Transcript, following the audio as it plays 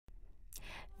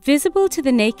Visible to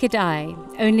the naked eye,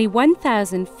 only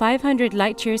 1,500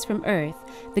 light-years from Earth,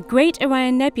 the Great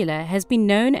Orion Nebula has been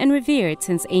known and revered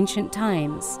since ancient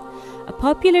times. A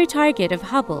popular target of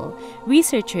Hubble,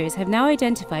 researchers have now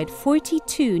identified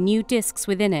 42 new disks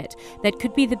within it that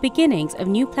could be the beginnings of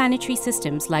new planetary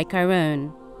systems like our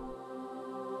own.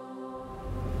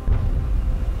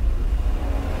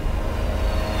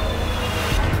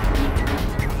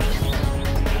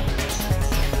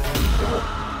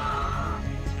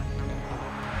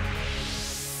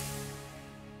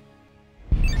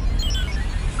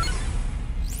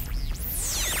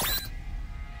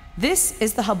 This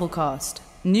is the Hubblecast,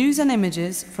 news and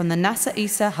images from the NASA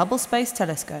ESA Hubble Space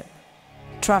Telescope.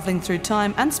 Travelling through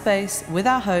time and space with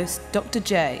our host, Dr.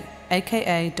 J,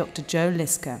 aka Dr. Joe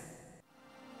Liska.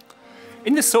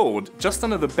 In the sword, just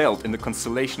under the belt in the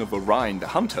constellation of Orion the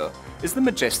Hunter, is the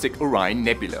majestic Orion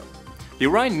Nebula. The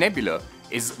Orion Nebula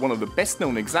is one of the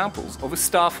best-known examples of a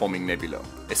star-forming nebula,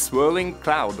 a swirling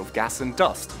cloud of gas and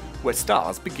dust, where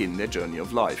stars begin their journey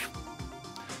of life.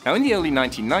 Now, in the early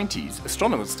 1990s,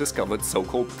 astronomers discovered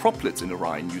so-called proplyds in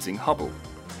Orion using Hubble.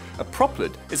 A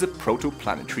proplyd is a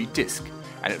protoplanetary disk,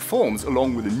 and it forms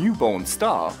along with a newborn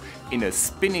star in a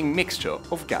spinning mixture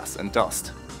of gas and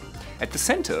dust. At the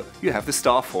center, you have the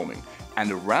star forming,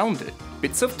 and around it,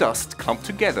 bits of dust clump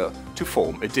together to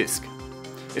form a disk.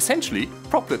 Essentially,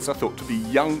 proplyds are thought to be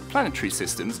young planetary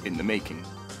systems in the making.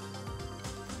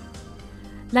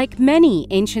 Like many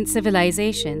ancient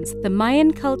civilizations, the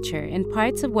Mayan culture in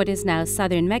parts of what is now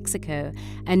southern Mexico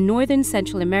and northern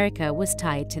Central America was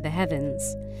tied to the heavens.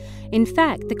 In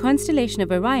fact, the constellation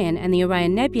of Orion and the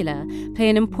Orion Nebula play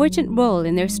an important role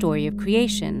in their story of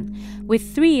creation,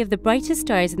 with 3 of the brightest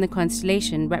stars in the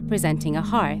constellation representing a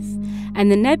hearth, and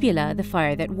the nebula the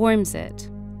fire that warms it.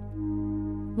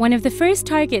 One of the first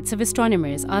targets of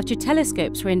astronomers after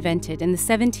telescopes were invented in the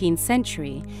 17th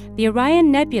century, the Orion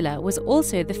Nebula was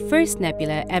also the first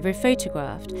nebula ever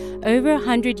photographed, over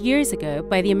 100 years ago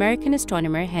by the American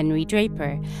astronomer Henry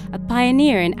Draper, a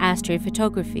pioneer in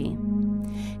astrophotography.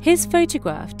 His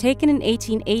photograph, taken in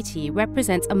 1880,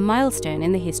 represents a milestone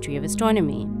in the history of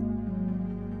astronomy.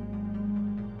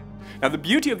 Now, the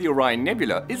beauty of the Orion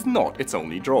Nebula is not its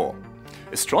only draw.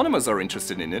 Astronomers are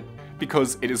interested in it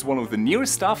because it is one of the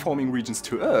nearest star-forming regions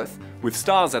to Earth, with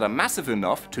stars that are massive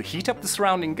enough to heat up the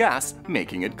surrounding gas,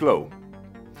 making it glow.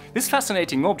 This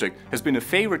fascinating object has been a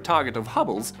favorite target of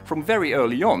Hubble's from very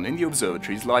early on in the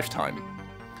observatory's lifetime.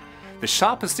 The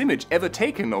sharpest image ever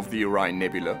taken of the Orion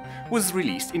Nebula was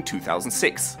released in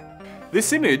 2006.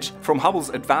 This image from Hubble's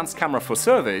Advanced Camera for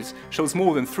Surveys shows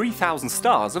more than 3,000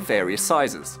 stars of various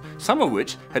sizes, some of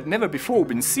which had never before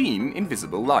been seen in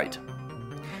visible light.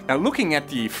 Now, looking at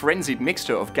the frenzied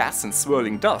mixture of gas and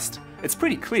swirling dust, it's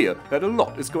pretty clear that a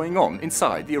lot is going on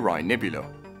inside the Orion Nebula.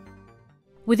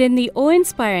 Within the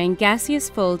awe-inspiring gaseous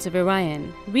folds of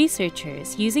Orion,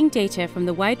 researchers, using data from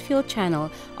the Wide Field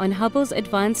Channel on Hubble's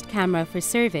Advanced Camera for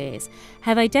Surveys,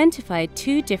 have identified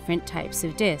 2 different types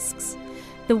of disks.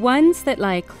 The ones that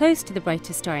lie close to the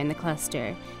brightest star in the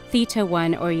cluster, Theta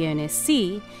 1 Orionis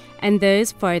C, and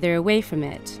those farther away from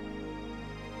it.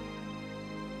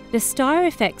 The star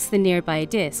affects the nearby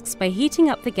disks by heating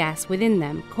up the gas within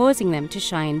them, causing them to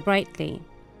shine brightly.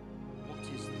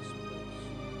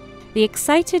 The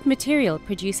excited material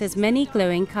produces many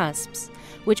glowing cusps,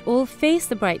 which all face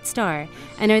the bright star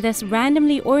and are thus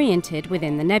randomly oriented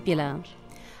within the nebula.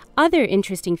 Other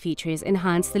interesting features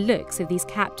enhance the looks of these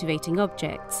captivating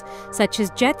objects, such as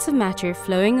jets of matter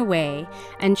flowing away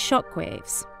and shock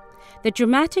waves. The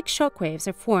dramatic shock waves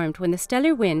are formed when the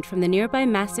stellar wind from the nearby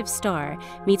massive star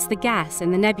meets the gas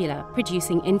in the nebula,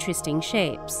 producing interesting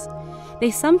shapes.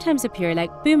 They sometimes appear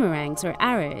like boomerangs or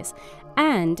arrows,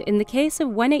 and in the case of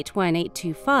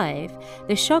 181825,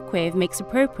 the shock wave makes a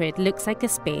proplyid look like a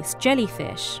space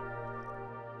jellyfish.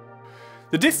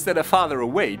 The disks that are farther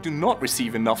away do not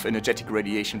receive enough energetic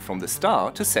radiation from the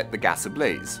star to set the gas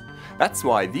ablaze. That's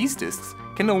why these disks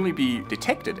can only be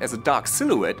detected as a dark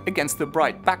silhouette against the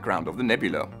bright background of the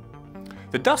nebula.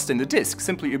 The dust in the disk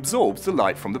simply absorbs the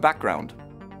light from the background.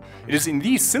 It is in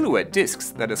these silhouette disks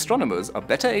that astronomers are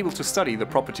better able to study the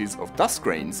properties of dust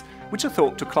grains, which are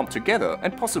thought to clump together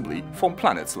and possibly form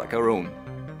planets like our own.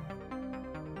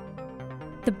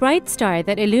 The bright star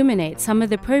that illuminates some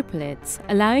of the proplyds,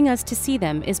 allowing us to see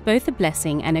them, is both a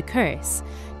blessing and a curse.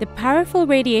 The powerful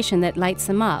radiation that lights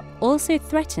them up also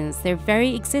threatens their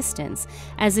very existence,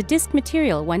 as the disk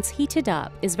material, once heated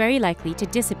up, is very likely to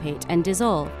dissipate and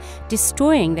dissolve,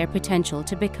 destroying their potential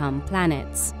to become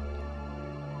planets.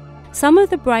 Some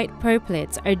of the bright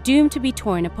proplyds are doomed to be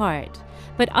torn apart,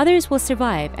 but others will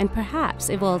survive and perhaps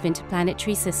evolve into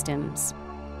planetary systems.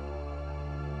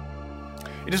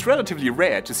 It is relatively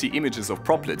rare to see images of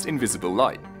proplyds in visible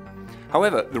light.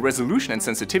 However, the resolution and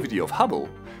sensitivity of Hubble,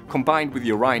 combined with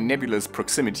the Orion Nebula's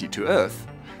proximity to Earth,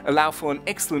 allow for an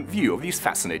excellent view of these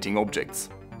fascinating objects.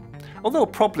 Although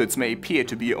proplyds may appear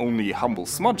to be only humble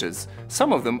smudges,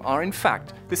 some of them are in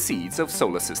fact the seeds of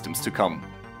solar systems to come.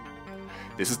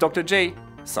 This is Dr. J,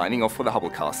 signing off for the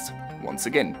Hubblecast. Once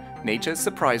again, nature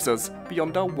surprised us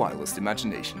beyond our wildest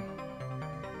imagination.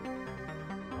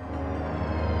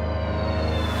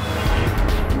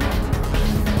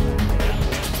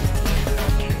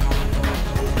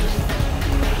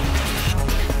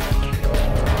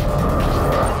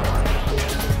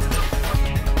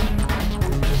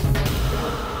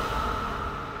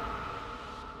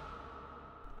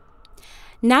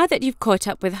 Now that you've caught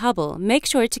up with Hubble, make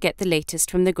sure to get the latest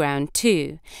from the ground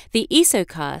too. The ESA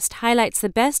cast highlights the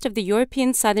best of the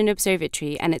European Southern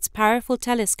Observatory and its powerful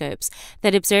telescopes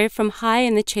that observe from high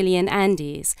in the Chilean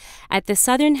Andes, at the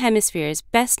Southern Hemisphere's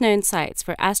best-known sites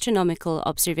for astronomical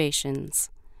observations.